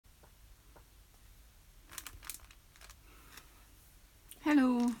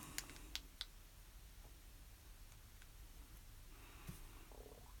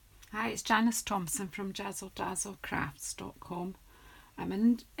it's Janice Thompson from JazzleDazzleCrafts.com. I'm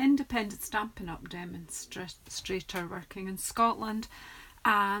an independent Stampin' Up! Demonstrator working in Scotland,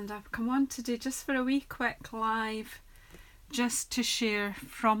 and I've come on today just for a wee quick live just to share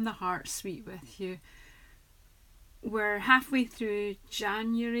from the Heart Suite with you. We're halfway through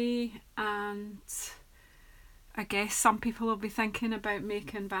January, and I guess some people will be thinking about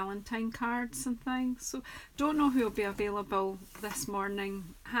making Valentine cards and things. So don't know who will be available this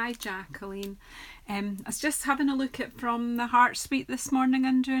morning. Hi Jacqueline. I was just having a look at from the Heart Suite this morning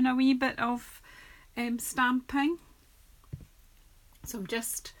and doing a wee bit of stamping. So I'm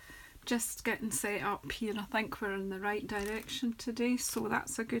just getting set up here. I think we're in the right direction today, so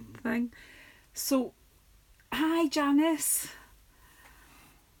that's a good thing. So hi Janice.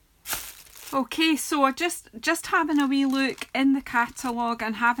 Okay, so I just having a wee look in the catalogue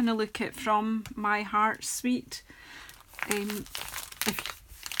and having a look at from my Heart Suite.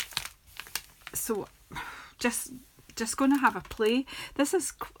 So just going to have a play. This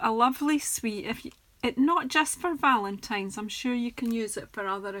is a lovely suite. Not just for Valentine's, I'm sure you can use it for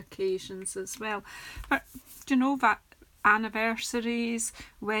other occasions as well. But do you know that anniversaries,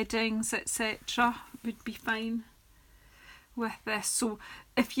 weddings, etc. would be fine with this. So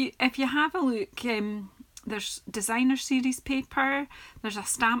if you have a look, there's designer series paper, there's a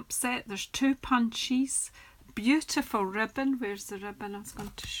stamp set, there's 2 punches, beautiful ribbon. Where's the ribbon? I was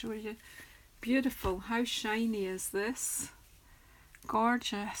going to show you. Beautiful. How shiny is this?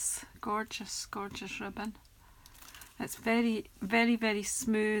 Gorgeous, gorgeous, gorgeous ribbon. It's very, very, very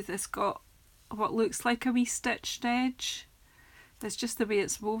smooth. It's got what looks like a wee stitched edge. It's just the way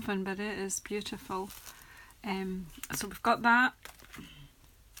it's woven, but it is beautiful. So we've got that.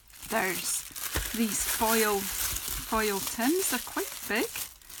 There's these foil tins. They're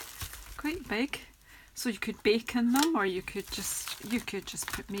quite big. So you could bake in them, or you could just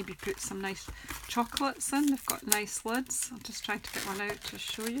put some nice chocolates in. They've got nice lids. I'll just try to get one out to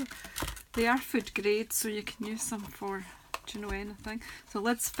show you. They are food grade, so you can use them for, do you know, anything. So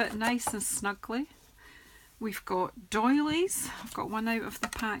lids fit nice and snugly. We've got doilies. I've got one out of the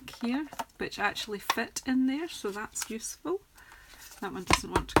pack here, which actually fit in there, so that's useful. That one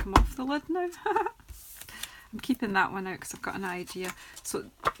doesn't want to come off the lid now. I'm keeping that one out because I've got an idea. So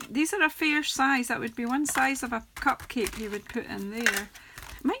these are a fair size. That would be one size of a cupcake you would put in there.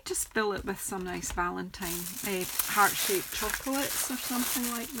 Might just fill it with some nice Valentine heart-shaped chocolates or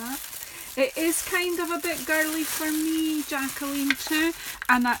something like that. It is kind of a bit girly for me, Jacqueline, too,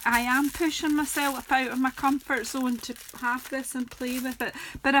 and I am pushing myself out of my comfort zone to have this and play with it,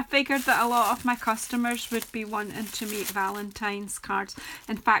 but I figured that a lot of my customers would be wanting to make Valentine's cards.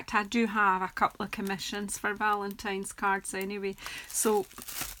 In fact, I do have a couple of commissions for Valentine's cards anyway, so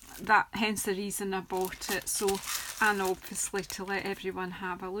that hence the reason I bought it. So, and obviously to let everyone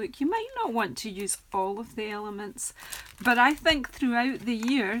have a look. You might not want to use all of the elements, but I think throughout the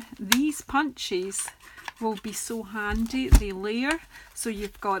year these punches will be so handy. They layer, so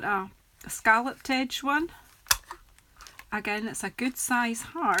you've got a scalloped edge one. Again, it's a good size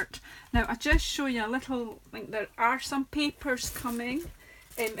heart. Now I just show you a little, I think there are some papers coming.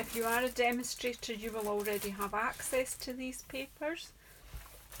 If you are a demonstrator, you will already have access to these papers.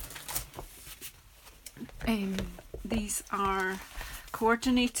 These are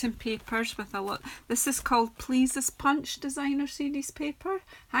coordinating papers with a lot. This is called Pleases Punch Designer Series paper.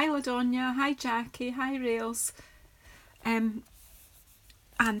 Hi Ladonia, hi Jackie, hi Rails. And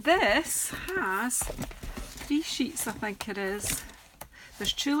this has 3 sheets, I think it is.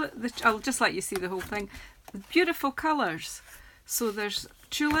 There's tulip. I'll just let you see the whole thing. Beautiful colours. So there's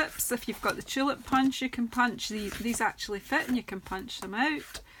tulips. If you've got the tulip punch, you can punch these. These actually fit, and you can punch them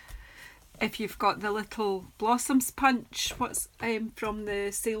out. If you've got the little blossoms punch, from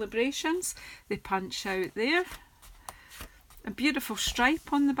the celebrations, they punch out there. A beautiful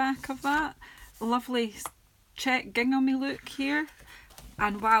stripe on the back of that. Lovely check ginghamy look here.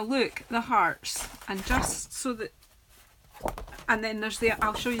 And wow, look, the hearts. And just so that, and then there's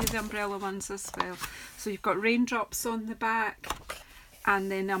I'll show you the umbrella ones as well. So you've got raindrops on the back,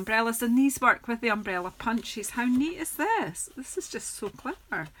 and then umbrellas, and these work with the umbrella punches. How neat is this? This is just so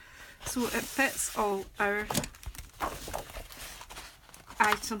clever. So it fits all our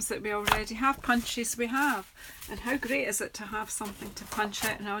items that we already have, punches we have. And how great is it to have something to punch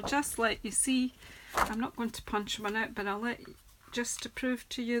out? And I'll just let you see, I'm not going to punch one out, but I'll let you, just to prove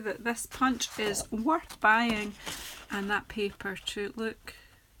to you that this punch is worth buying. And that paper too, look,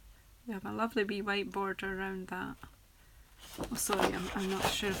 we have a lovely wee white border around that. Oh sorry, I'm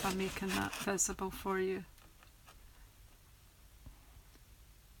not sure if I'm making that visible for you.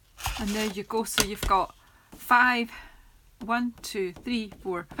 And there you go. So you've got 5 1, 2, 3,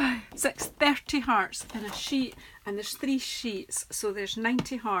 4, 5, 6, 30 hearts in a sheet, and there's 3 sheets, so there's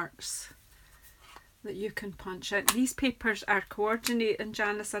 90 hearts that you can punch out. These papers are coordinating,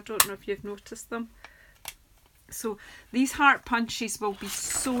 Janice, I don't know if you've noticed them. So these heart punches will be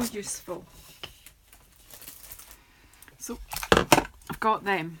so useful. So I've got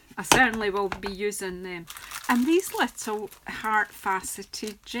them. I certainly will be using them. And these little heart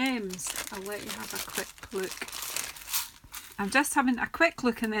faceted gems, I'll let you have a quick look. I'm just having a quick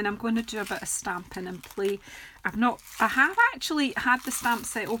look and then I'm going to do a bit of stamping and play. I have actually had the stamp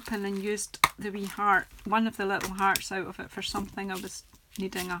set open and used the wee heart, one of the little hearts out of it for something I was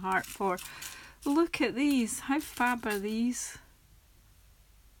needing a heart for. Look at these, how fab are these?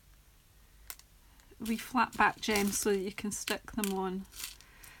 Wee flat back gems so that you can stick them on.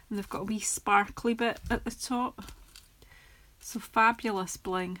 And they've got a wee sparkly bit at the top. So fabulous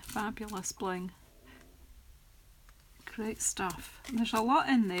bling, fabulous bling. Great stuff. And there's a lot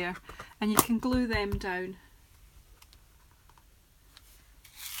in there and you can glue them down.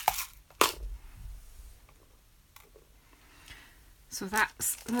 So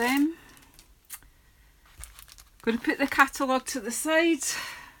that's them. Going to put the catalogue to the side.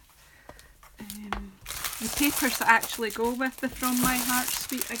 The papers that actually go with the From My Heart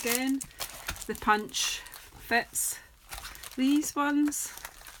suite again. The punch fits these ones.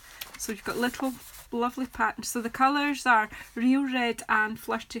 So you've got little lovely patterns. So the colours are Real Red and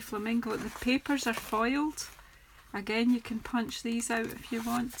Flirty Flamingo. The papers are foiled. Again, you can punch these out if you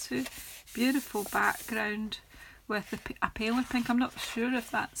want to. Beautiful background with a paler pink. I'm not sure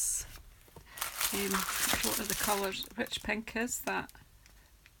if that's... what are the colours? Which pink is that?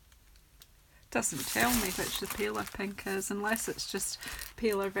 Doesn't tell me which the paler pink is, unless it's just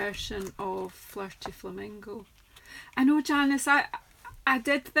paler version of Flirty Flamingo. I know, Janice, I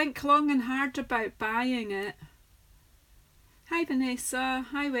did think long and hard about buying it. Hi Vanessa,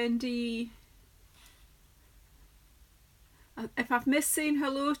 hi Wendy. If I've missed saying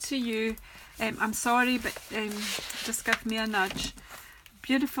hello to you, I'm sorry, but just give me a nudge.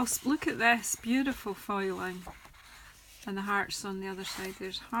 Beautiful, look at this, beautiful foiling. And the hearts on the other side,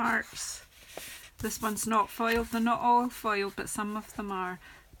 there's hearts. This one's not foiled, they're not all foiled, but some of them are.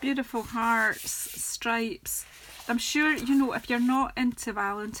 Beautiful hearts, stripes. I'm sure, you know, if you're not into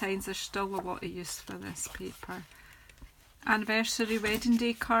Valentine's, there's still a lot of use for this paper. Anniversary, wedding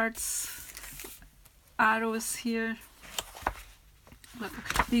day cards, arrows here. Look,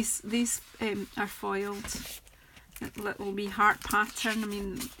 these are foiled. Little wee heart pattern. I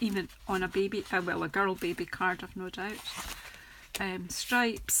mean, even on a baby, well, a girl baby card, I've no doubt.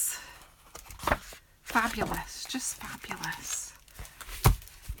 Stripes. Fabulous, just fabulous.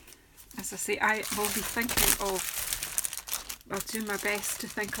 As I say, I will be thinking of, I'll do my best to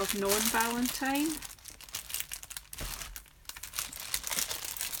think of non-Valentine.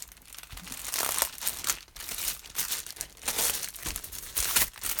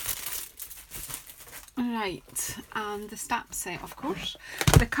 Right, and the stamp set, of course.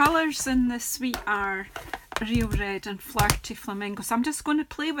 The colours in this suite are Real Red and Flirty Flamingo, so I'm just going to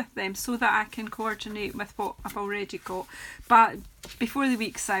play with them so that I can coordinate with what I've already got. But before the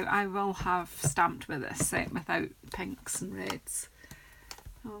week's out, I will have stamped with this set without pinks and reds.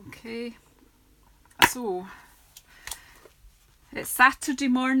 Okay, so it's Saturday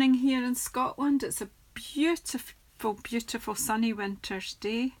morning here in Scotland. It's a beautiful, beautiful sunny winter's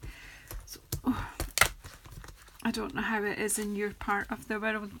day. So, I don't know how it is in your part of the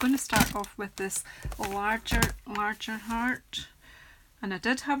world. I'm going to start off with this larger heart. And I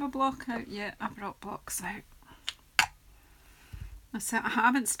did have a block out yet. I brought blocks out. I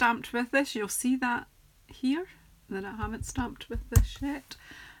haven't stamped with this. You'll see that here. That I haven't stamped with this yet.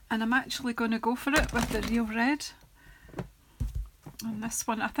 And I'm actually going to go for it with the Real Red. And this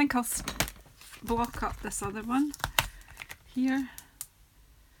one, I think I'll block up this other one here.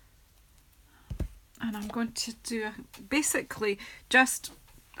 And I'm going to do basically just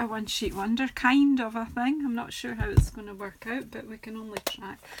a one sheet wonder kind of a thing. I'm not sure how it's going to work out, but we can only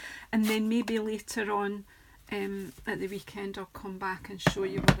try. And then maybe later on at the weekend I'll come back and show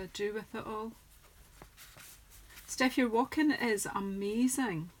you what I do with it all. Steph, your walking is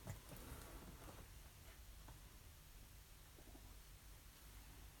amazing.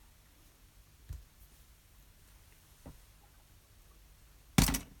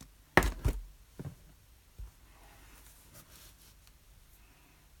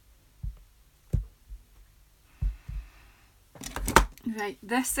 Right,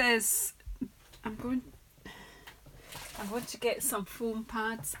 this is, I'm going to get some foam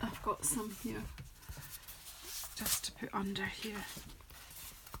pads. I've got some here just to put under here.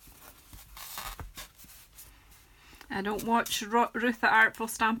 I don't watch Ruth at Artful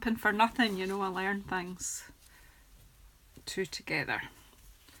Stamping for nothing, you know, I learn things. 2 together.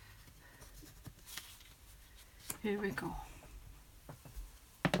 Here we go.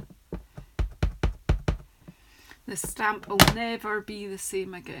 The stamp will never be the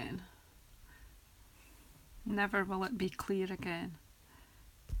same again. Never will it be clear again.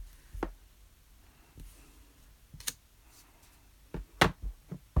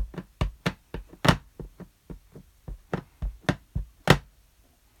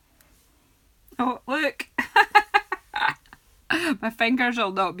 Oh, look! My fingers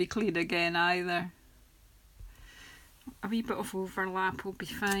will not be clean again either. A wee bit of overlap will be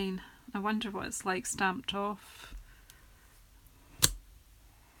fine. I wonder what it's like stamped off.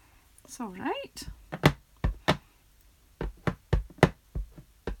 It's alright.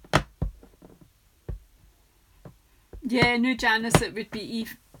 Yeah, no, Janice, it would be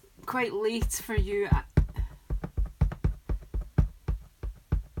quite late for you.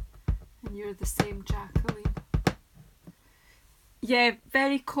 And you're the same, Jacqueline. Yeah,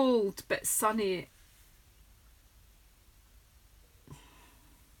 very cold but sunny.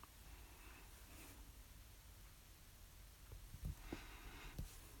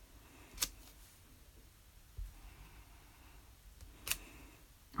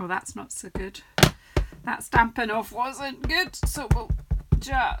 Oh, that's not so good. That stamping off wasn't good, so we'll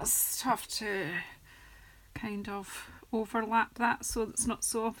just have to kind of overlap that so it's not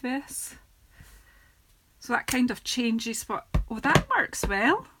so obvious. So that kind of changes what... Oh, that works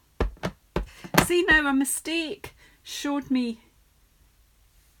well. See, now a mistake showed me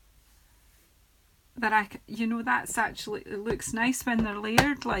that you know, that's actually, it looks nice when they're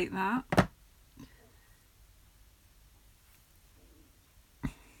layered like that.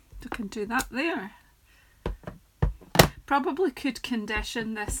 You can do that there. Probably could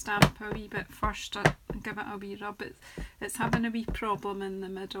condition this stamp a wee bit first and give it a wee rub. It's having a wee problem in the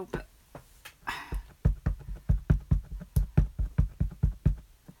middle, but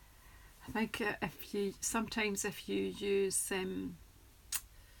I think sometimes if you use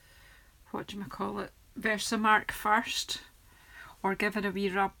what do you call it, Versamark first, or give it a wee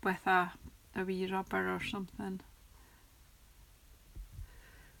rub with a wee rubber or something.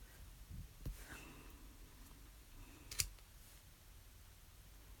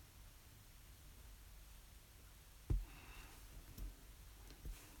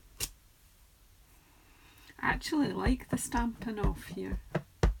 I actually like the stamping off here.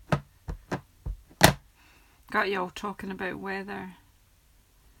 Got you all talking about weather.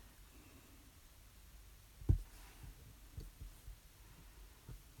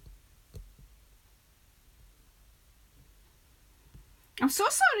 I'm so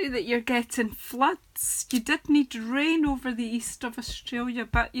sorry that you're getting floods. You did need rain over the east of Australia,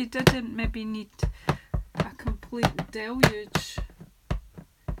 but you didn't maybe need a complete deluge.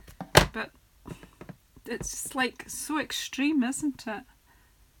 But it's just like so extreme, isn't it?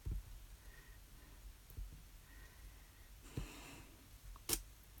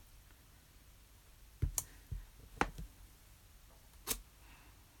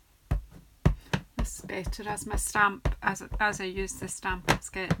 This is better as my stamp, as I use the stamp, it's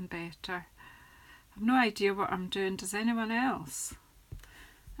getting better. I've no idea what I'm doing. Does anyone else?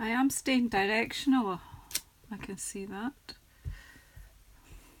 I am staying directional. I can see that.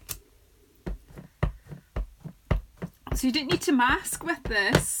 So you didn't need to mask with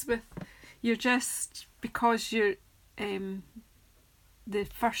this. You're just, because you're the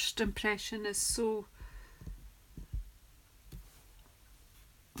first impression is so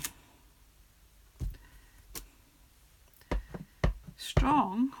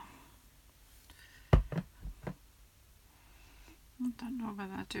strong. I don't know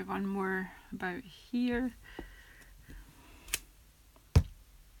whether I do one more about here.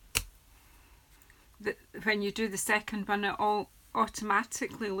 When you do the second one, it all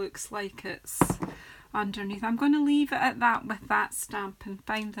automatically looks like it's underneath. I'm going to leave it at that with that stamp and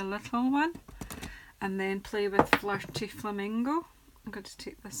find the little one and then play with Flirty Flamingo. I'm going to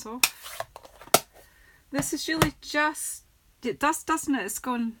take this off. This is really just, it does, doesn't it? It's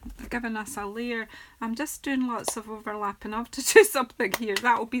giving us a layer. I'm just doing lots of overlapping. I'll have to do something here.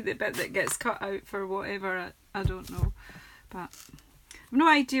 That will be the bit that gets cut out for whatever, I don't know. But I've no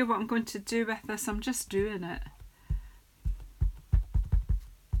idea what I'm going to do with this. I'm just doing it.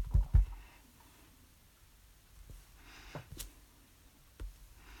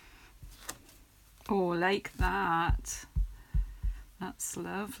 Oh, like that. That's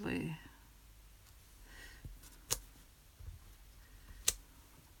lovely.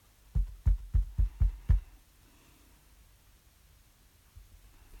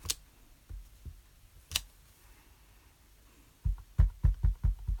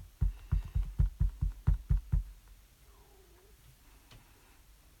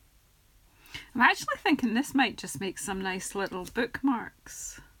 I'm actually thinking this might just make some nice little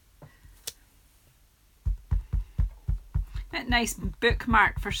bookmarks. A nice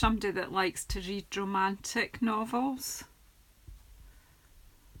bookmark for somebody that likes to read romantic novels.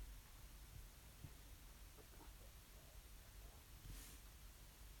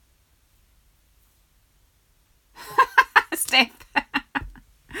 Steph,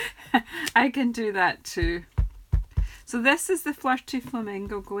 I can do that too. So this is the Flirty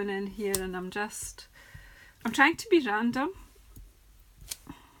Flamingo going in here, and I'm trying to be random.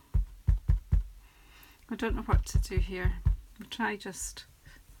 I don't know what to do here. I'll try just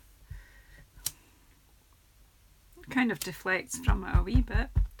kind of deflects from it a wee bit.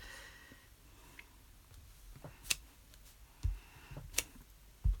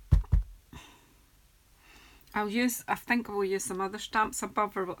 I think we'll use some other stamps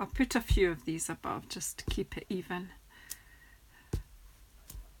above, or I'll put a few of these above just to keep it even.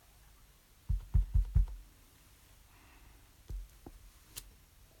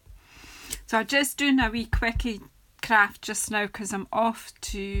 So I'm just doing a wee quickie craft just now because I'm off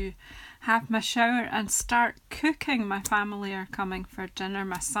to have my shower and start cooking. My family are coming for dinner.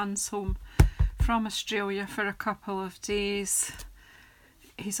 My son's home from Australia for a couple of days.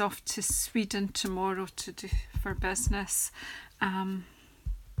 He's off to Sweden tomorrow for business.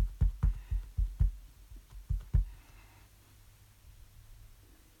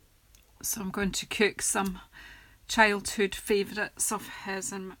 So I'm going to cook some childhood favourites of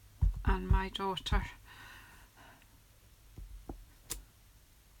his and my daughter.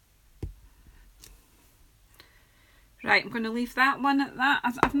 Right, I'm going to leave that one at that.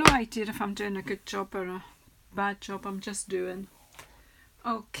 I've no idea if I'm doing a good job or a bad job. I'm just doing.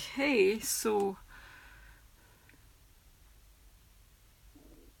 Okay, so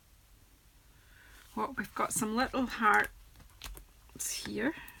what we've got some little hearts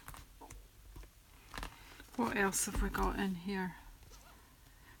here. What else have we got in here?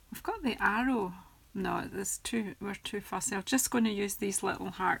 We've got the arrow. No, we're too fussy. I'm just going to use these little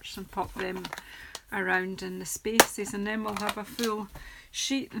hearts and pop them around in the spaces, and then we'll have a full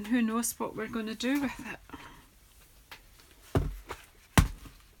sheet, and who knows what we're going to do with it.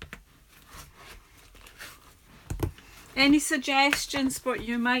 Any suggestions what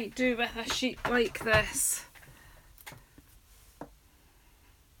you might do with a sheet like this?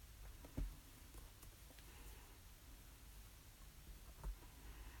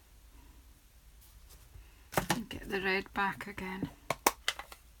 Get the red back again.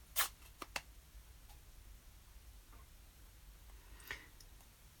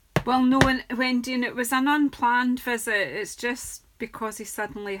 Well, no, Wendy, and it was an unplanned visit. It's just because he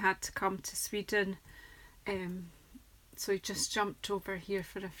suddenly had to come to Sweden. So he just jumped over here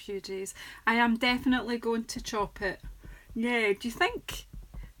for a few days. I am definitely going to chop it. Yeah, do you think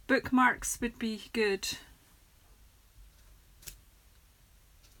bookmarks would be good?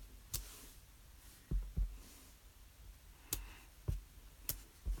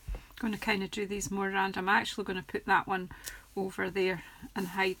 I'm going to kind of do these more random. I'm actually going to put that one over there and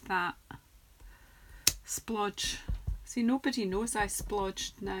hide that splodge. See, nobody knows I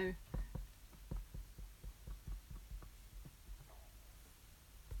splodged now.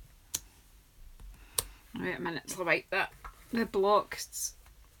 Wait a minute till I wipe that. The blocks.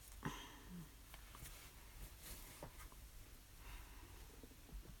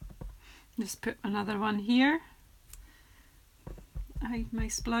 Just put another one here. Hide my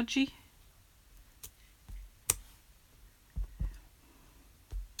splodgy.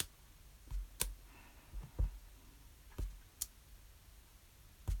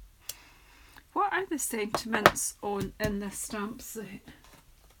 What are the sentiments in this stamp set?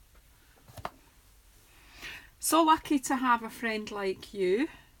 So lucky to have a friend like you.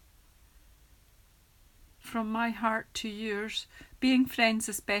 From my heart to yours. Being friends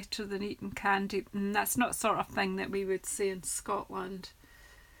is better than eating candy. And that's not sort of thing that we would say in Scotland.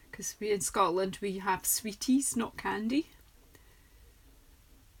 Because in Scotland we have sweeties, not candy.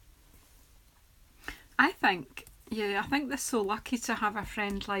 I think they're so lucky to have a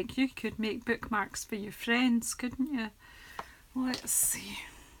friend like you. Could make bookmarks for your friends, couldn't you? Let's see.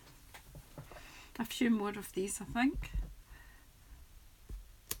 A few more of these, I think.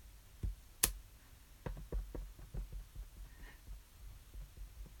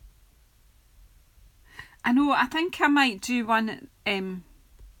 I know, I think I might do one in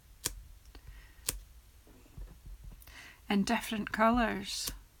different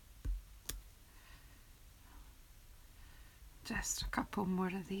colours. Just a couple more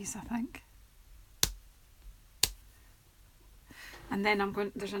of these, I think. And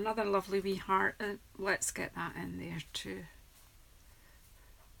then there's another lovely wee heart. Let's get that in there too.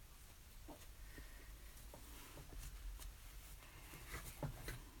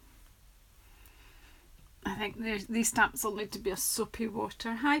 think these stamps will need to be a soapy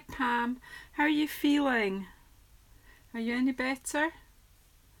water. Hi Pam, how are you feeling? Are you any better?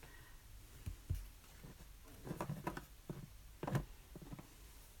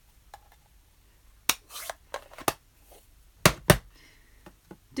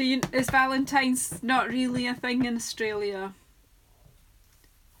 Is Valentine's not really a thing in Australia?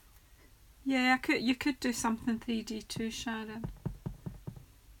 Yeah, you could do something 3D too, Sharon.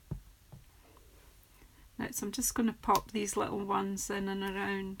 Right, so I'm just going to pop these little ones in and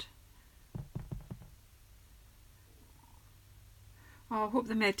around. Oh, I hope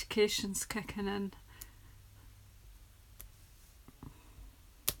the medication's kicking in.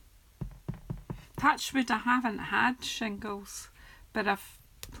 Touchwood, I haven't had shingles, but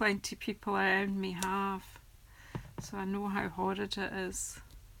plenty of people around me have, so I know how horrid it is.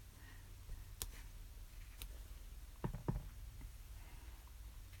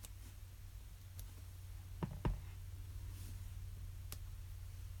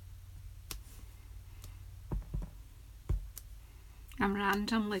 I'm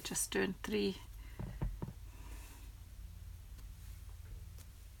randomly just doing 3.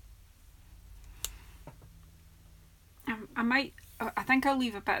 I think I'll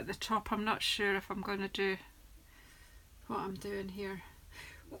leave a bit at the top. I'm not sure if I'm going to do what I'm doing here.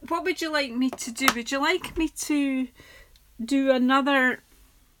 What would you like me to do? Would you like me to do another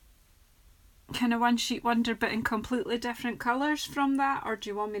kind of one sheet wonder but in completely different colours from that, or do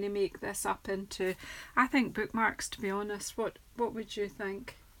you want me to make this up into, I think, bookmarks, to be honest? What would you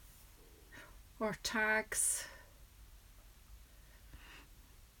think? Or tags?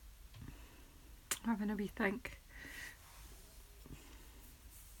 Having a wee think.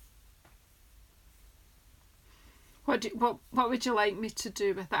 What would you like me to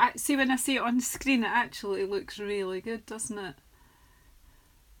do with it? See, when I see it on the screen, it actually looks really good, doesn't it?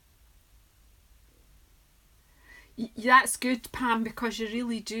 That's good, Pam, because you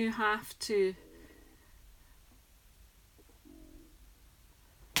really do have to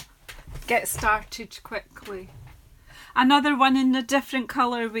get started quickly. Another one in a different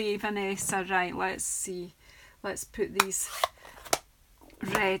colourway, Vanessa. Right, let's see. Let's put these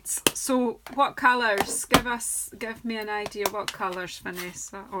reds. So what colours? Give me an idea what colours,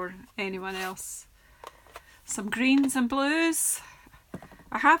 Vanessa, or anyone else. Some greens and blues.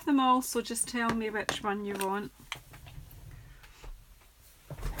 I have them all, so just tell me which one you want.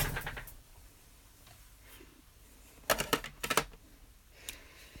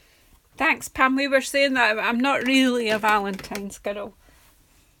 Thanks, Pam. We were saying that I'm not really a Valentine's girl.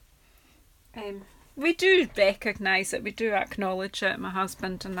 We do recognise it, we do acknowledge it, my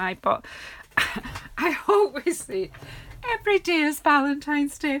husband and I, but I always say every day is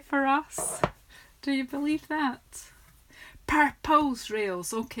Valentine's Day for us. Do you believe that? Purples,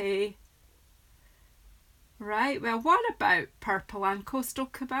 Rails, okay. Right, well, what about purple and Coastal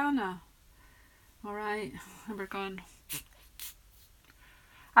Cabana? Alright, we're gone.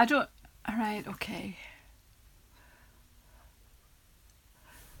 Alright, okay.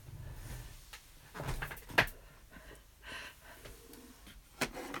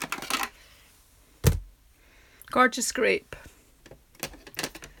 Gorgeous Grape.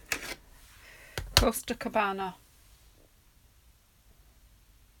 Costa Cabana.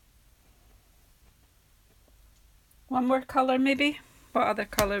 One more colour maybe? What other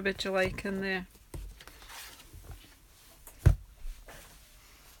colour would you like in there?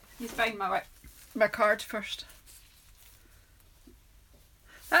 You find my card first.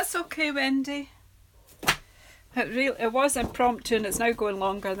 That's okay, Wendy. It was impromptu and it's now going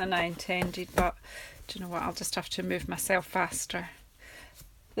longer than I intended, but do you know what? I'll just have to move myself faster.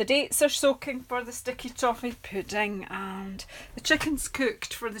 The dates are soaking for the sticky toffee pudding and the chicken's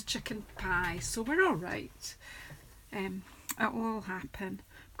cooked for the chicken pie, so we're all right. It will all happen.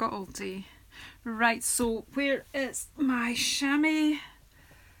 I've got all day. Right, so where is my chamois?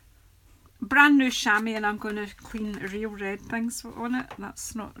 Brand new chamois, and I'm going to clean real red things on it.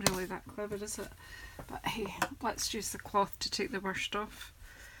 That's not really that clever, is it? But hey, let's use the cloth to take the worst off.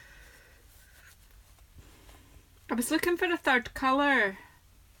 I was looking for a third colour.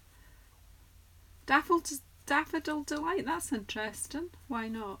 Daffodil Delight, that's interesting. Why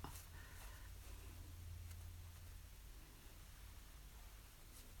not?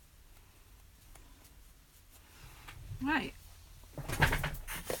 Right.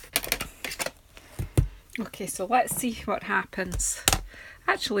 Okay, so let's see what happens.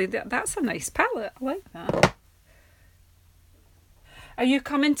 Actually, that's a nice palette. I like that. Are you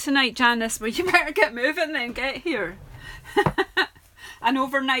coming tonight, Janice? Well, you better get moving then. Get here. An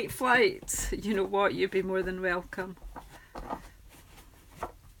overnight flight. You know what? You'd be more than welcome.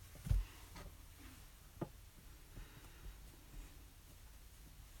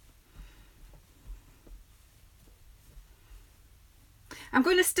 I'm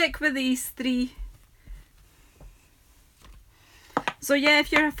going to stick with these 3. So yeah,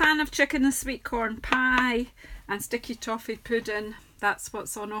 if you're a fan of chicken and sweet corn pie and sticky toffee pudding, that's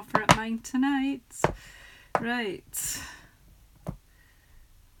what's on offer at mine tonight. Right.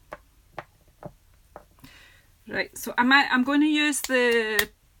 Right, so I'm going to use the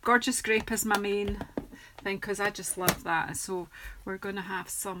Gorgeous Grape as my main thing because I just love that. So we're going to have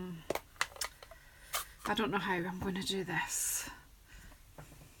some, I don't know how I'm going to do this.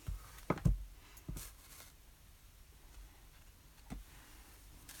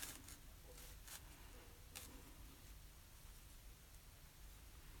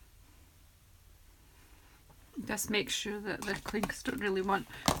 Just make sure that they're clean because I don't really want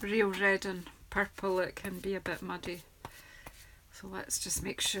real red and purple. It can be a bit muddy. So let's just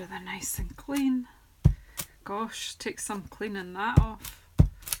make sure they're nice and clean. Gosh, take some cleaning that off.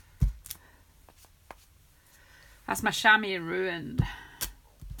 That's my chamois ruined.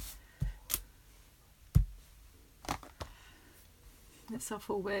 It's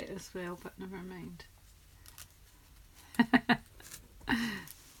awful wet as well, but never mind.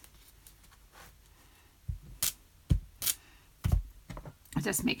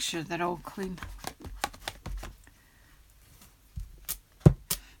 Just make sure they're all clean.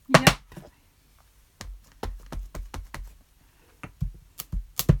 Yep.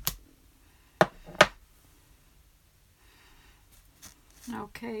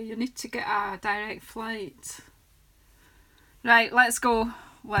 Okay, you need to get a direct flight. Right, let's go.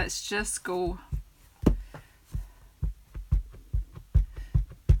 Let's just go.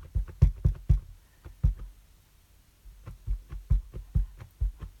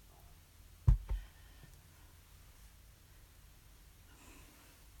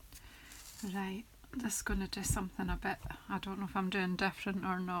 Right, just going to do something a bit, I don't know if I'm doing different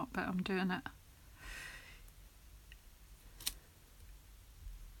or not, but I'm doing it.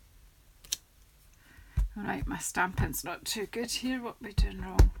 Alright, my stamping's not too good here. What am I doing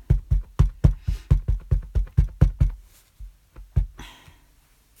wrong?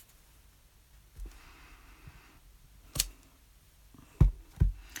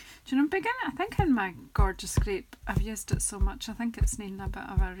 Do you know, beginning, I think in my Gorgeous Grape, I've used it so much, I think it's needing a bit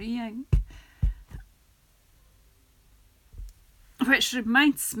of a re-ink. Which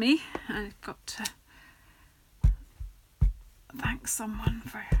reminds me, I've got to thank someone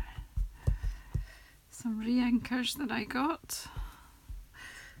for some re-inkers that I got.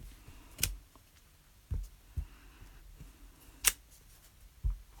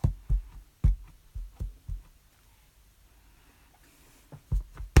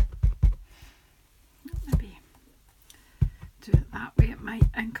 Maybe do it that way, it might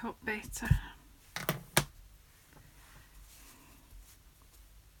ink up better.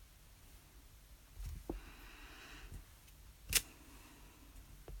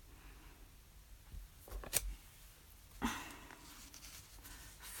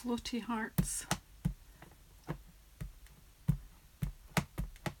 Floaty hearts. I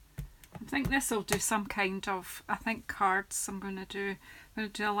think this will do some kind of, I think cards I'm going to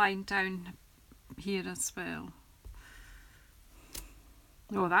do a line down here as well.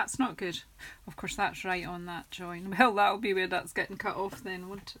 Oh, that's not good. Of course, that's right on that join. Well, that'll be where that's getting cut off then,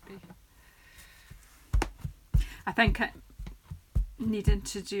 won't it be? I think it needing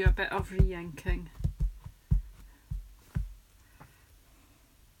to do a bit of re-inking.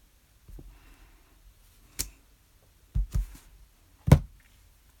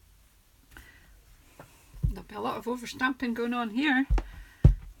 There'll be a lot of overstamping going on here.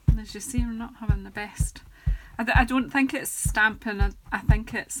 And as you see, we're not having the best. I don't think it's stamping, I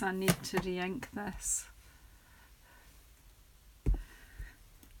think it's I need to re-ink this.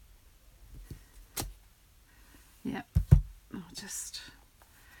 Yep, I'll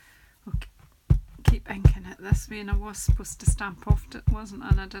keep inking it this way, and I was supposed to stamp off it, wasn't I?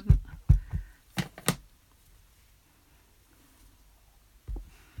 And I didn't.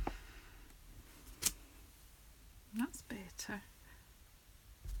 That's better.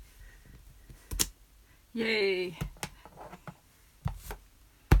 Yay!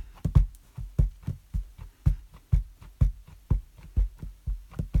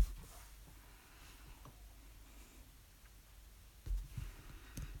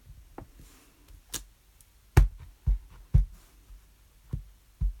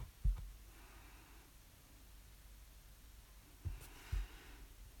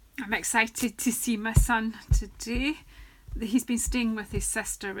 I'm excited to see my son today. He's been staying with his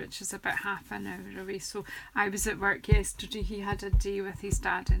sister, which is about half an hour away. So I was at work yesterday. He had a day with his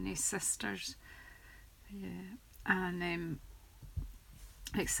dad and his sisters. Yeah, and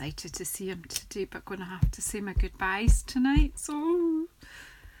Excited to see him today, but going to have to say my goodbyes tonight. So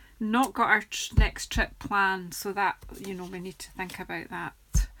not got our next trip planned, so that, you know, we need to think about that.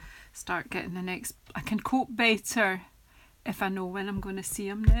 Start getting the next. I can cope better if I know when I'm going to see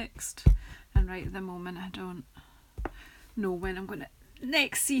him next, and right at the moment I don't know when I'm going to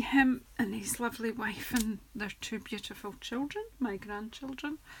next see him and his lovely wife and their two beautiful children, my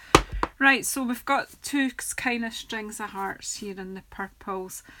grandchildren. Right, so we've got two kind of strings of hearts here in the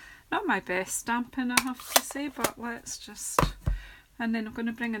purples. Not my best stamping, I have to say, but let's just... And then I'm going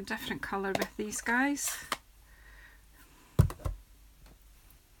to bring a different colour with these guys.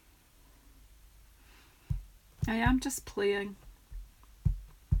 I am just playing.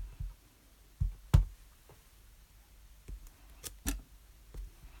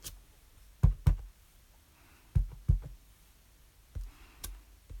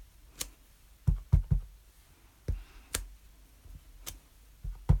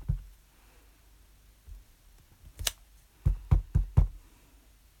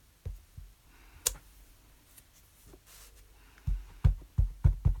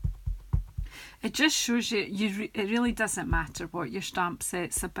 It just shows you, it really doesn't matter what your stamp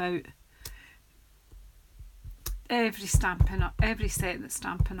set's about. Every Stampin' Up, every set that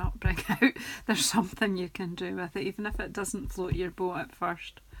Stampin' Up bring out, there's something you can do with it, even if it doesn't float your boat at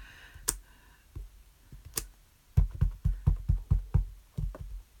first.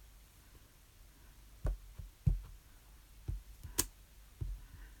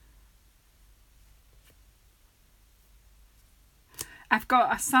 I've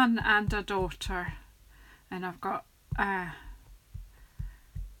got a son and a daughter, and I've got I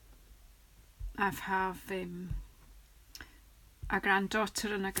have a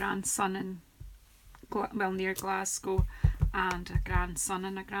granddaughter and a grandson in near Glasgow, and a grandson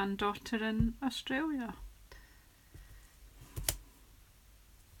and a granddaughter in Australia,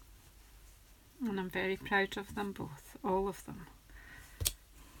 and I'm very proud of them both, all of them.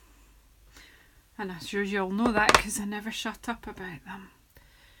 And I'm sure you all know that because I never shut up about them.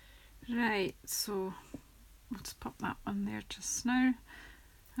 Right, so let's pop that one there just now.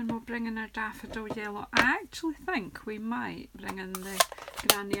 And we'll bring in our daffodil yellow. I actually think we might bring in the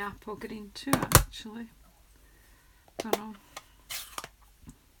granny apple green too, actually. Don't know.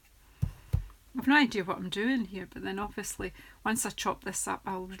 I've no idea what I'm doing here, but then obviously once I chop this up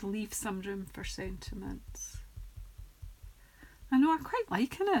I'll leave some room for sentiments. I know, I'm quite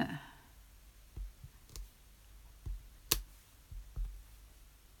liking it.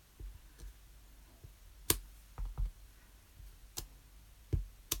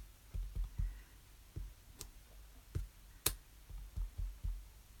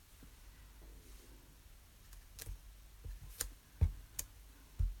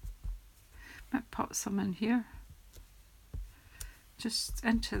 Might pop some in here, just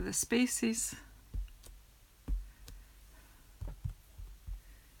into the spaces.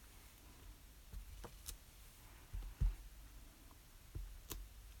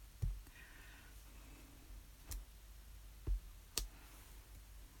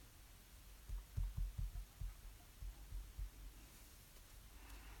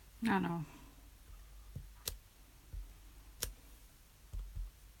 I know.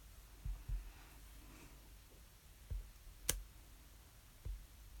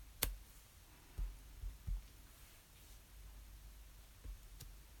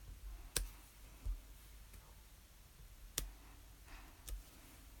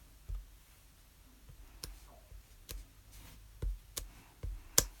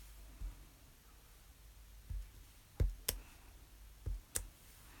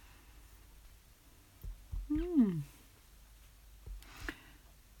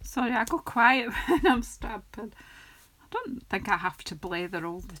 Sorry, I go quiet when I'm stamping. I don't think I have to blether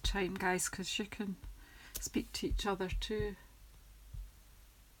all the time, guys, because you can speak to each other too.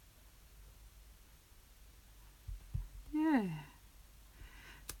 Yeah.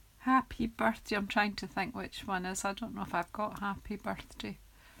 Happy birthday. I'm trying to think which one is. I don't know if I've got happy birthday,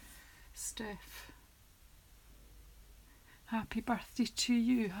 Steph. Happy birthday to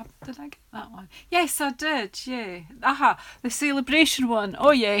you. Did I get that one? Yes, I did, yeah. Aha, the celebration one.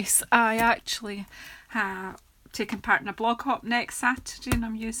 Oh yes, I actually have taken part in a blog hop next Saturday and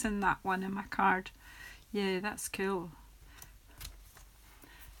I'm using that one in my card. Yeah, that's cool.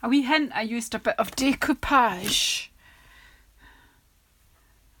 A wee hint, I used a bit of decoupage.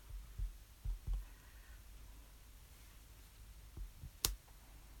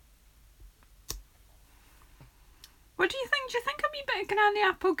 What do you think? Do you think a wee bit of granny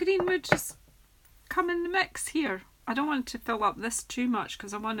apple green would just come in the mix here? I don't want to fill up this too much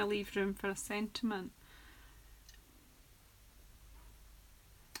because I want to leave room for a sentiment.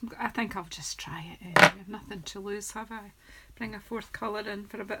 I think I'll just try it anyway. I've nothing to lose, have I? Bring a fourth colour in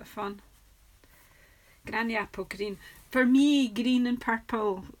for a bit of fun. Granny apple green. For me, green and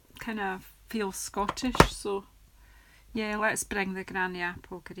purple kind of feels Scottish, so yeah, let's bring the granny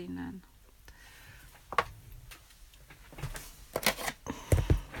apple green in.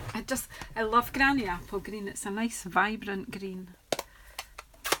 I love granny apple green. It's a nice vibrant green.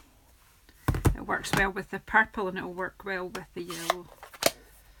 It works well with the purple and it'll work well with the yellow.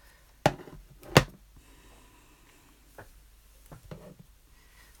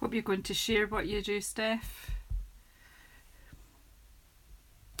 Hope you're going to share what you do, Steph.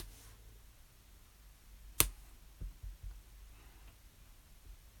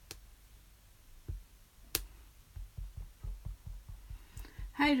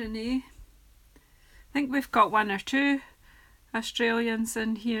 Hi Renee. I think we've got one or two Australians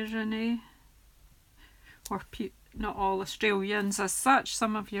in here, Renee. Or not all Australians as such.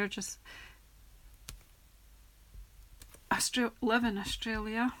 Some of you are just live in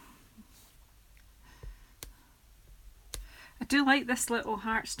Australia. I do like this little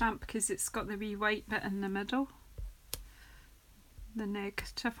heart stamp because it's got the wee white bit in the middle. The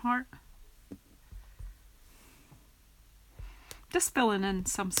negative heart. Just filling in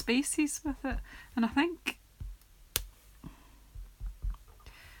some spaces with it, and I think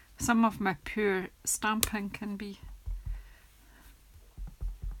some of my pure stamping can be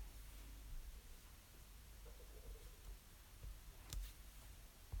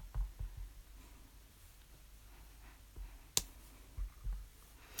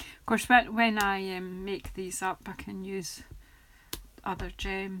of course when I make these up I can use other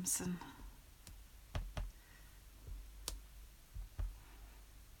gems and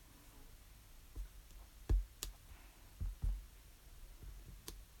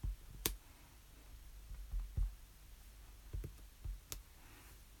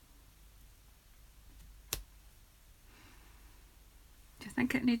do you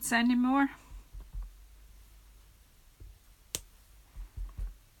think it needs any more?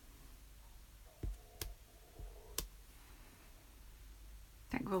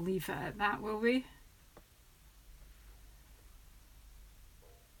 I think we'll leave it at that, will we?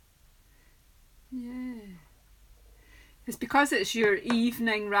 Yeah. It's because it's your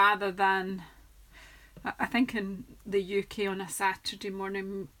evening rather than, I think in the UK on a Saturday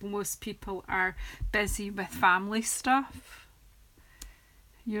morning most people are busy with family stuff.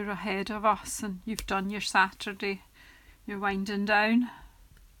 You're ahead of us and you've done your Saturday. You're winding down.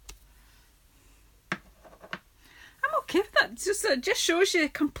 I'm okay with that. It just shows you a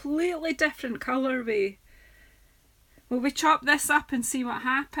completely different colourway. Will we chop this up and see what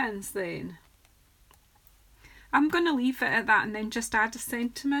happens then? I'm going to leave it at that and then just add a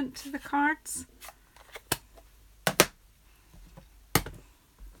sentiment to the cards.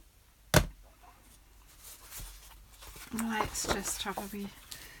 Let's just have a wee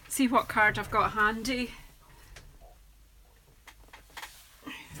see what card I've got handy.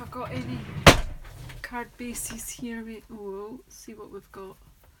 If I've got any card bases here, we'll see what we've got.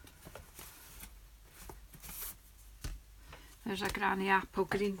 There's a granny apple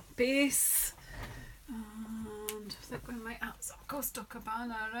green base, and I think we might have some Costa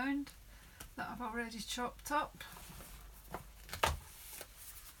Cabana around that I've already chopped up.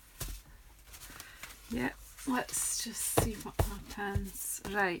 Yep. Let's just see what happens.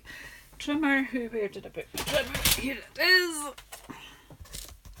 Right, trimmer, where did I put my trimmer? Here it is.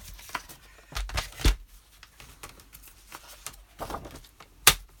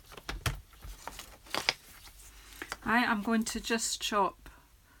 I'm going to just chop.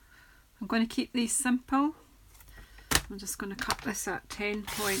 I'm going to keep these simple. I'm just going to cut this at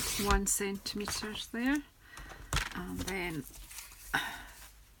 10.1 centimetres there, and then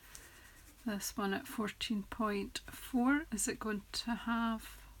this one at 14.4. Is it going to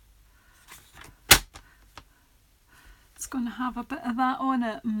have, it's going to have a bit of that on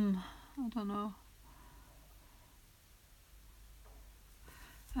it. I don't know.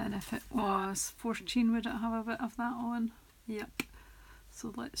 And if it was 14, would it have a bit of that on? Yep.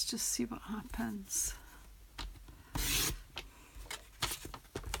 So let's just see what happens.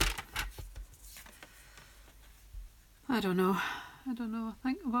 I don't know. I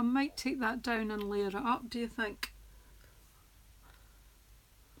think I might take that down and layer it up. Do you think?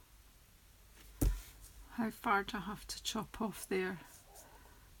 How far do I have to chop off there?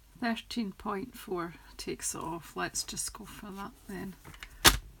 13.4 takes it off. Let's just go for that then.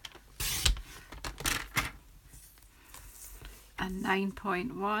 And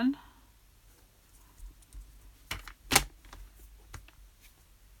 9.1.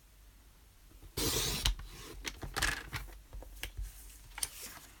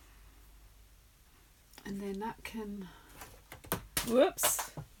 can,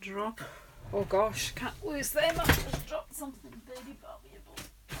 whoops, drop. Oh gosh, can't lose them. I've just dropped something very valuable.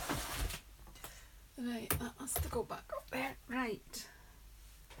 Right, that has to go back up there. Right.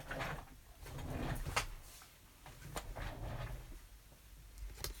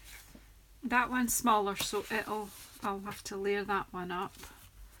 That one's smaller, so I'll have to layer that one up.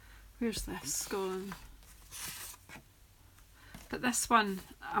 Where's this going? But this one,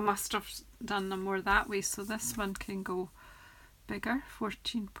 I must have done them more that way, so this one can go bigger,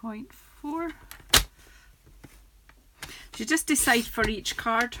 14.4. You just decide for each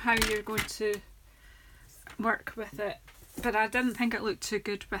card how you're going to work with it. But I didn't think it looked too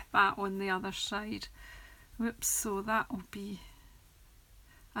good with that on the other side. Whoops, so that will be,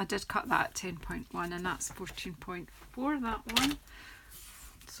 I did cut that at 10.1 and that's 14.4, that one.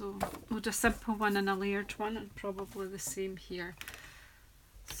 So we'll do a simple one and a layered one, and probably the same here.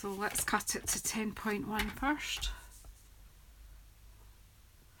 So let's cut it to 10.1 first,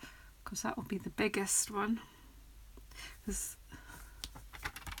 because that will be the biggest one.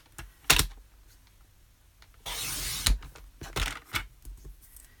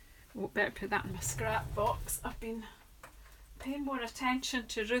 Oh, better put that in my scrap box. I've been paying more attention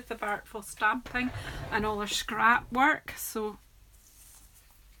to Ruth of Artful Stamping and all her scrap work. So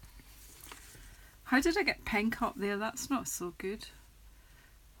how did I get pink up there? That's not so good.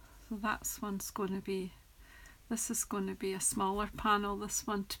 So that's one's going to be, this is going to be a smaller panel, this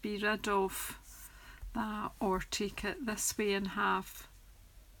one to be rid of that, or take it this way and have,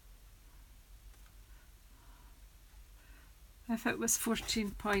 if it was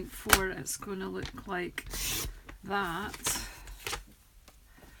 14.4 it's going to look like that.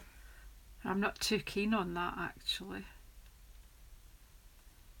 I'm not too keen on that actually.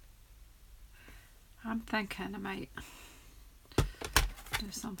 I'm thinking I might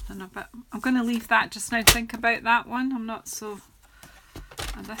do something a bit, I'm going to leave that just now, think about that one. I'm not so,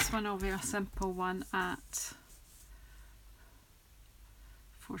 and this one will be a simple one at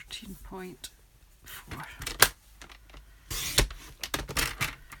 14.4.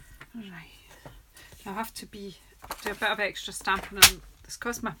 Right, I have to do a bit of extra stamping on this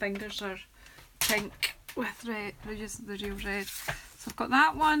because my fingers are pink with red. I use the real red. So I've got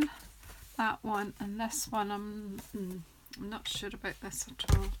that one, and this one. I'm not sure about this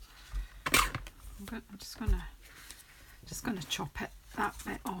at all. I'm just gonna chop that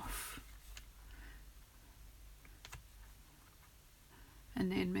bit off,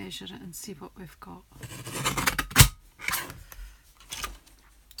 and then measure it and see what we've got.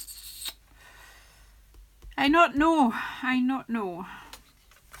 I not know.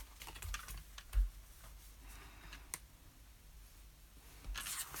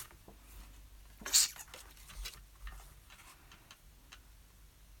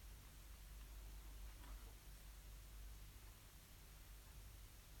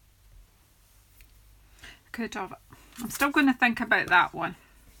 Could have. I'm still going to think about that one.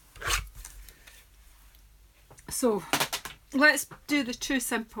 So let's do the two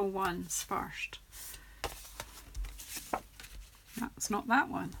simple ones first. That's not that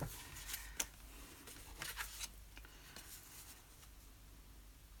one.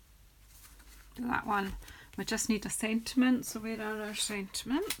 Do that one. We just need a sentiment. So where are our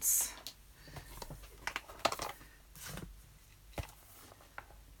sentiments?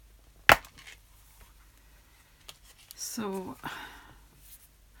 So,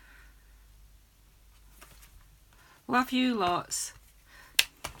 love you lots.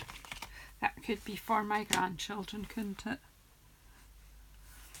 That could be for my grandchildren, couldn't it?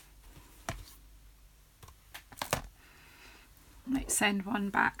 Might send one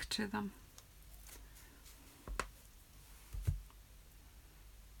back to them.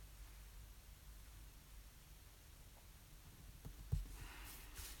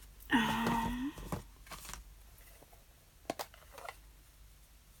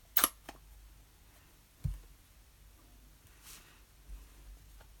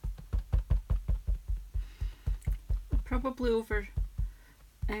 Probably over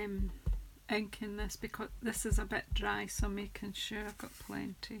inking this because this is a bit dry, so I'm making sure I've got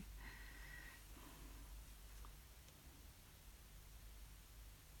plenty.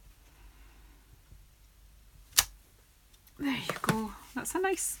 There you go. That's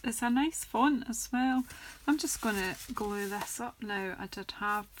it's a nice font as well. I'm just going to glue this up now. I did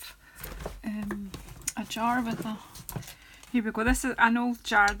have a jar with a, here we go. This is an old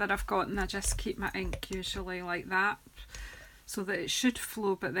jar that I've got, and I just keep my ink usually like that, so that it should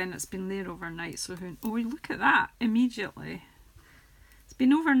flow, but then it's been there overnight, so oh, look at that, immediately. It's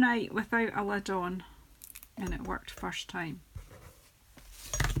been overnight without a lid on, and it worked first time.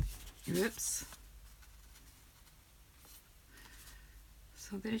 Oops.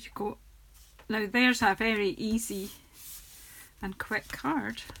 So there you go. Now there's a very easy and quick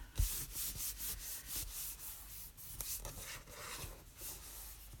card.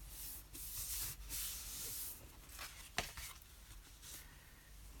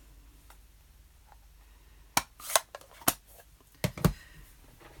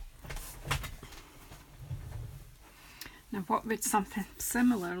 Now what would something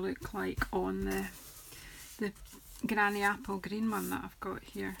similar look like on the Granny Apple green one that I've got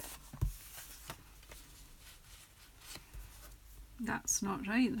here? That's not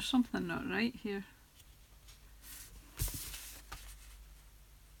right, there's something not right here.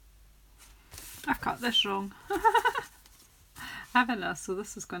 I cut this wrong. Haven't I? So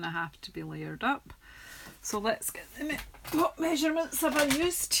this is going to have to be layered up. So let's get the what measurements have I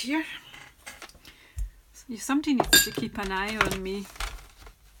used here? So somebody needs to keep an eye on me.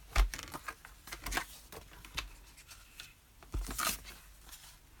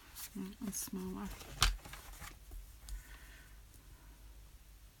 And smaller.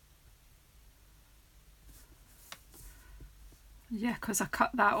 Yeah, because I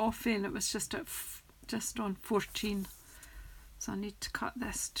cut that off and it was just at just on 14. So I need to cut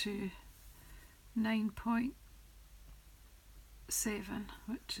this to 9.7,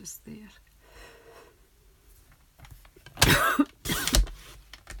 which is there.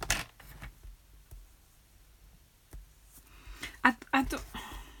 I don't.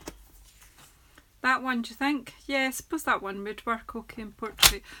 That one, do you think? Yeah, I suppose that one would work okay in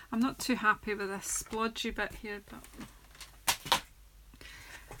portrait. I'm not too happy with this splodgy bit here, but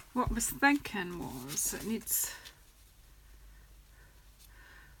what I was thinking was it needs.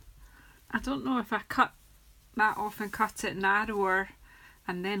 I don't know if I cut that off and cut it narrower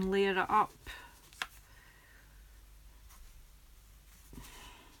and then layer it up.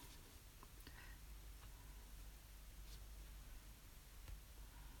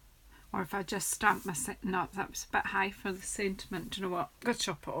 Or if I just stamp my... No, that was a bit high for the sentiment. Do you know what? Go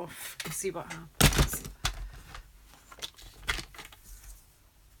chop it off. We'll see what happens.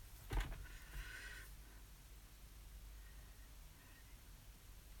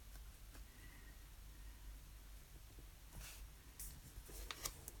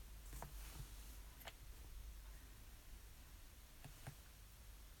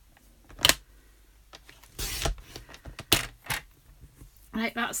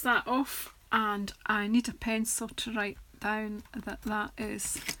 Right, that's that off, and I need a pencil to write down that that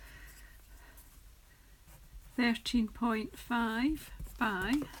is 13.5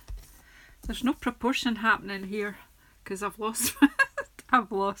 by... There's no proportion happening here because I've lost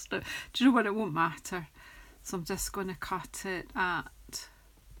I've lost it. Do you know what? It won't matter. So I'm just going to cut it at...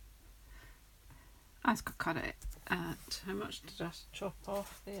 I was going to cut it at... How much did I chop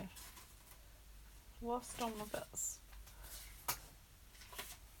off there? Lost all my bits.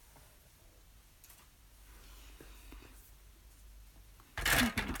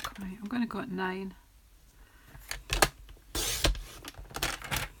 I'm going to go at 9.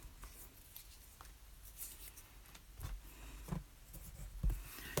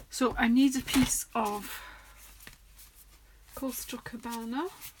 So I need a piece of Coastal Cabana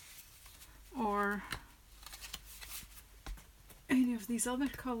or any of these other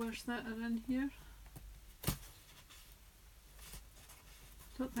colours that are in here.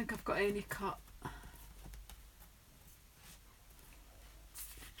 Don't think I've got any cut.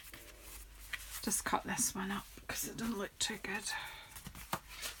 Just cut this one up because it doesn't look too good.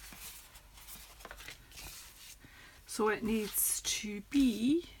 So it needs to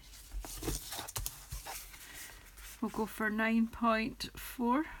be, we'll go for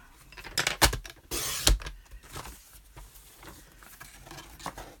 9.4.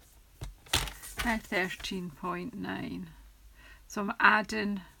 And 13.9. So I'm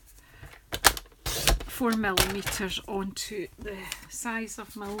adding 4mm onto the size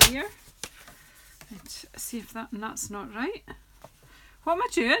of my layer. Let's see if that's not right. What am I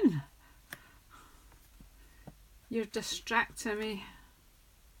doing? You're distracting me.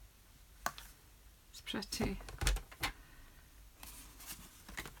 It's pretty.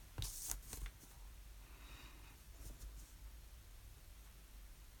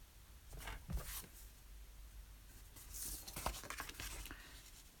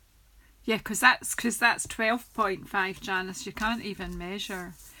 Yeah, because that's 12.5, Janice. You can't even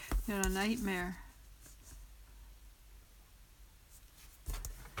measure. You're a nightmare.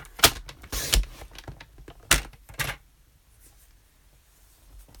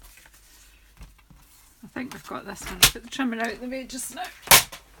 I think we've got this one. Put the trimmer out of the way just now.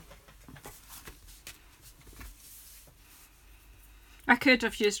 I could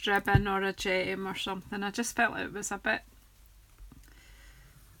have used ribbon or a gem or something. I just felt it was a bit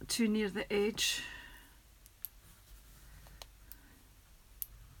too near the edge.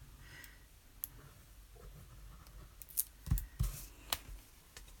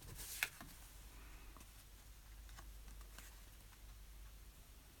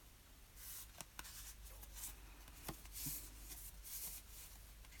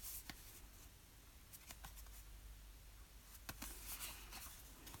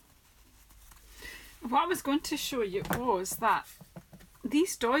 What I was going to show you was that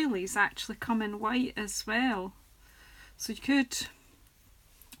these doilies actually come in white as well, so you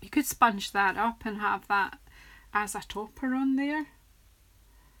could sponge that up and have that as a topper on there.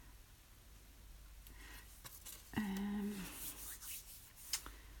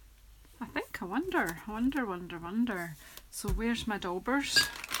 I think I wonder. So where's my daubers?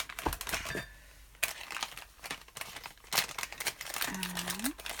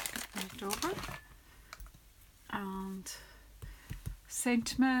 Dauber and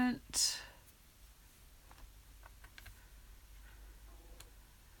Sentiment.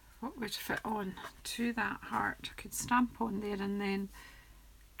 What would fit on to that heart? I could stamp on there, and then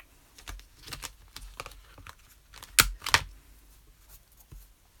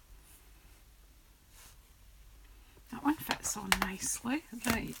that one fits on nicely.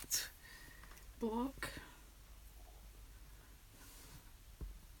 Right, block.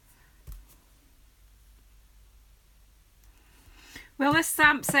 Well, this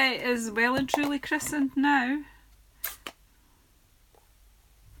stamp set is well and truly christened now.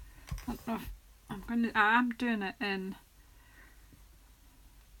 I don't know if I'm doing it in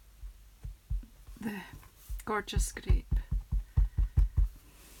the Gorgeous Grape.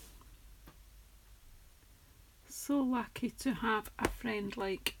 So lucky to have a friend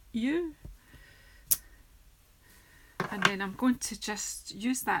like you. And then I'm going to just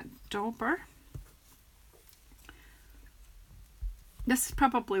use that dauber. This is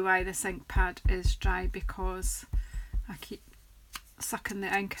probably why this ink pad is dry, because I keep sucking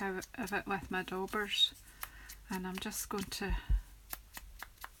the ink out of it with my daubers, and I'm just going to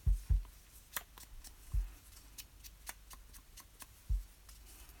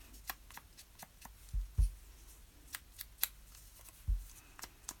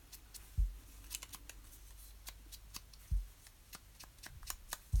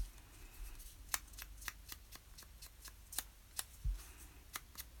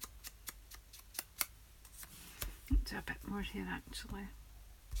do a bit more here actually.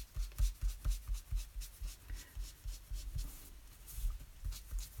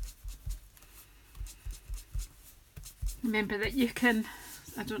 Remember that you can,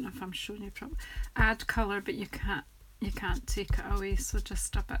 I don't know if I'm showing you properly, add colour, but you can't take it away, so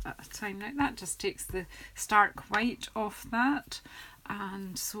just a bit at a time. Now that just takes the stark white off that,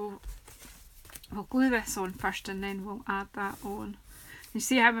 and so we'll glue this on first and then we'll add that on. You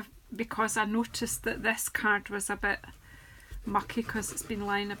see how, because I noticed that this card was a bit mucky because it's been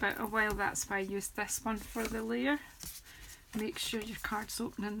lying about a while, that's why I used this one for the layer. Make sure your card's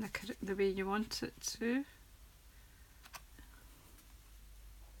opening the way you want it to.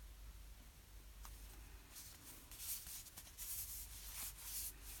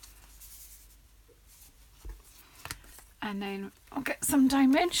 And then I'll get some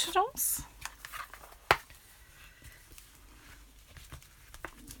dimensionals.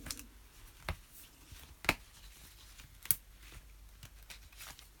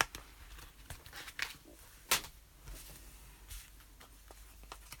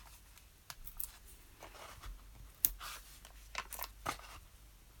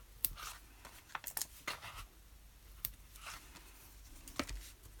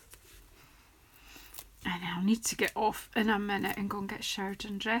 And I'll need to get off in a minute and go and get showered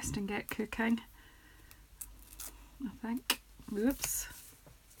and dressed and get cooking, I think. Whoops.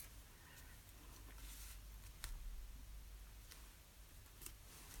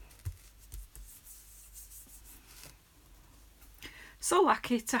 So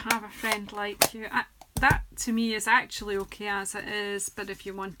lucky to have a friend like you. That to me is actually okay as it is, but if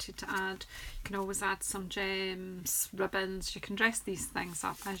you wanted to add, you can always add some gems, ribbons. You can dress these things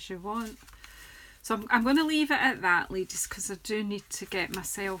up as you want. So I'm going to leave it at that, ladies, because I do need to get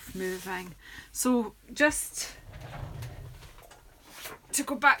myself moving. So just to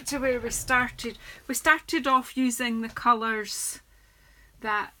go back to where we started off using the colours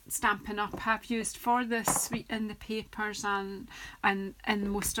that Stampin' Up! Have used for this suite in the papers and in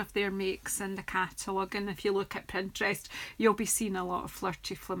most of their makes in the catalogue. And if you look at Pinterest, you'll be seeing a lot of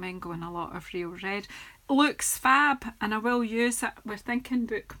Flirty Flamingo and a lot of Real Red. Looks fab, and I will use it. We're thinking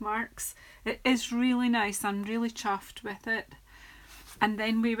bookmarks. It is really nice. I'm really chuffed with it. And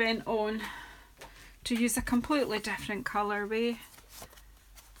then we went on to use a completely different colourway.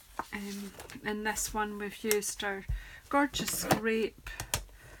 In this one we've used our gorgeous grape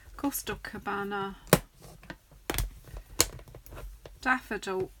Coastal Cabana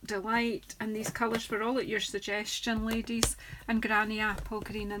Daffodil Delight, and these colours were all at your suggestion, ladies, and Granny Apple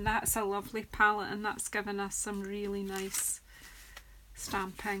Green, and that's a lovely palette, and that's given us some really nice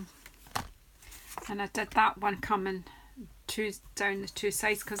stamping. And I did that one coming down the two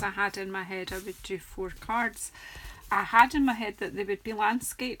sides because I had in my head I would do 4 cards. I had in my head that they would be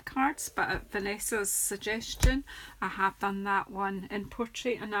landscape cards, but at Vanessa's suggestion I have done that one in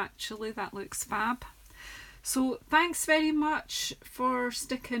portrait, and actually that looks fab. So thanks very much for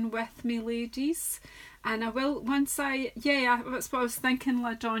sticking with me, ladies. And I will, once that's what I was thinking,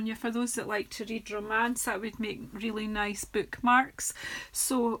 LaDonya, for those that like to read romance, that would make really nice bookmarks.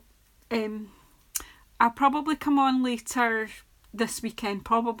 So I'll probably come on later this weekend,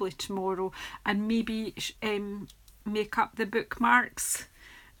 probably tomorrow, and maybe make up the bookmarks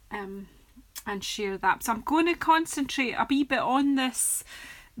and share that. So I'm going to concentrate a wee bit on this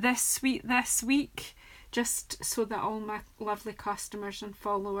week, just so that all my lovely customers and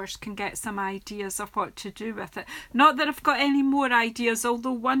followers can get some ideas of what to do with it. Not that I've got any more ideas,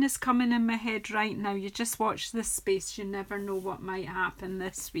 although one is coming in my head right now. You just watch this space, you never know what might happen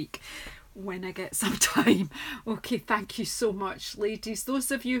this week when I get some time. Okay, thank you so much, ladies. Those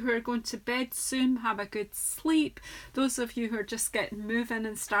of you who are going to bed soon, have a good sleep. Those of you who are just getting moving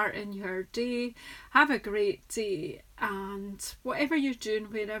and starting your day, have a great day, and whatever you're doing,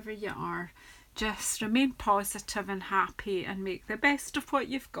 wherever you are, just remain positive and happy and make the best of what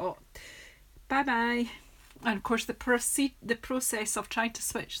you've got. Bye bye. And of course the process of trying to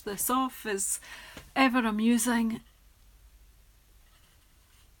switch this off is ever amusing.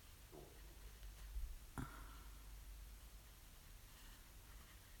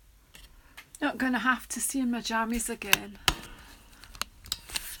 Not going to have to see in my jammies again.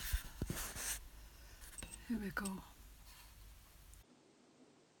 Here we go.